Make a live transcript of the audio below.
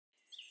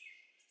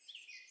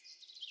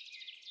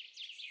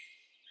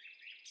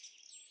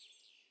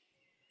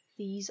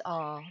These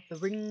are the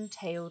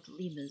ring-tailed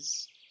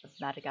lemurs of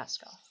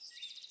Madagascar.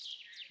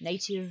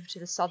 Native to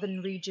the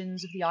southern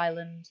regions of the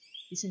island,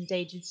 this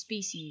endangered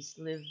species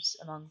lives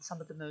among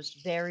some of the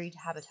most varied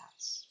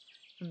habitats,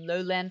 from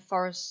lowland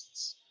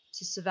forests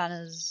to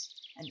savannas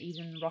and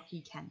even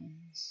rocky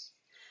canyons.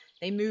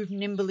 They move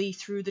nimbly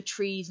through the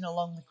trees and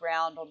along the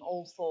ground on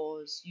all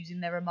fours,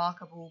 using their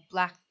remarkable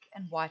black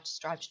and white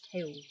striped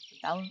tails for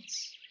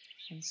balance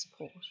and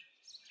support.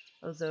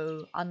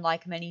 Although,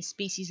 unlike many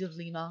species of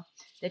lemur,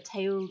 their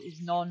tail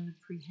is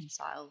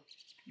non-prehensile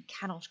and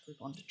cannot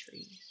grip onto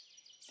trees.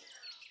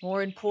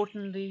 More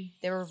importantly,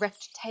 their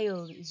erect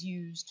tail is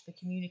used for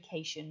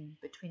communication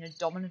between a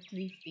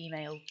dominantly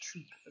female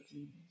troop of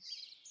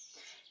lemurs.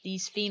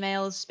 These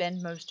females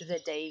spend most of their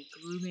day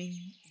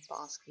grooming and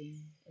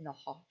basking in the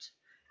hot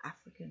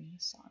African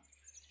sun.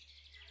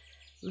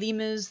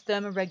 Lemurs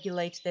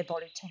thermoregulate their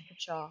body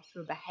temperature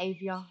through a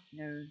behaviour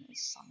known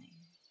as sunning.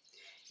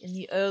 In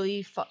the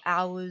early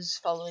hours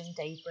following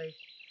daybreak,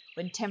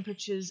 when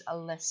temperatures are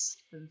less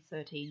than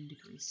 13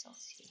 degrees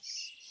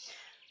Celsius,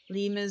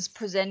 lemurs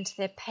present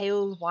their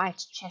pale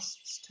white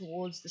chests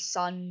towards the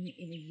sun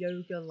in a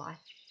yoga-like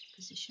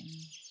position.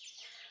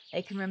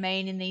 They can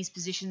remain in these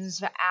positions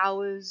for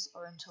hours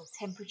or until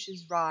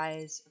temperatures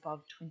rise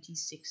above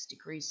 26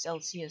 degrees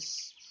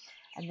Celsius,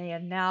 and they are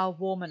now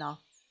warm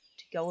enough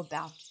to go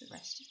about the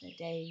rest of their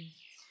day,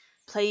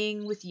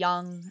 playing with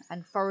young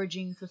and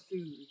foraging for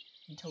food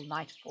until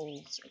night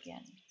falls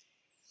again.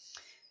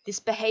 This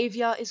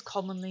behaviour is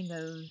commonly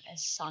known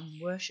as sun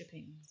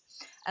worshipping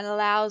and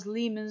allows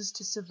lemurs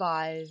to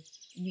survive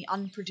in the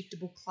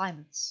unpredictable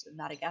climates of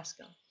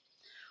Madagascar,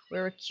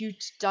 where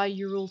acute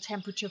diurnal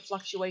temperature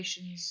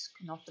fluctuations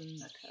can often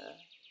occur.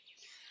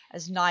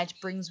 As night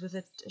brings with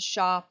it a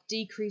sharp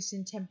decrease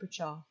in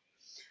temperature,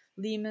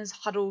 lemurs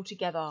huddle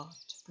together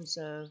to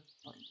preserve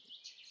body heat.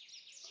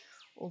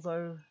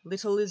 Although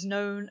little is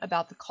known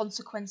about the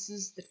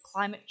consequences that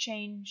climate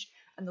change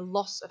and the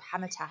loss of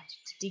habitat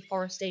to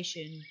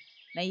deforestation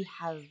may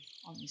have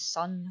on the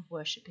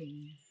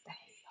sun-worshipping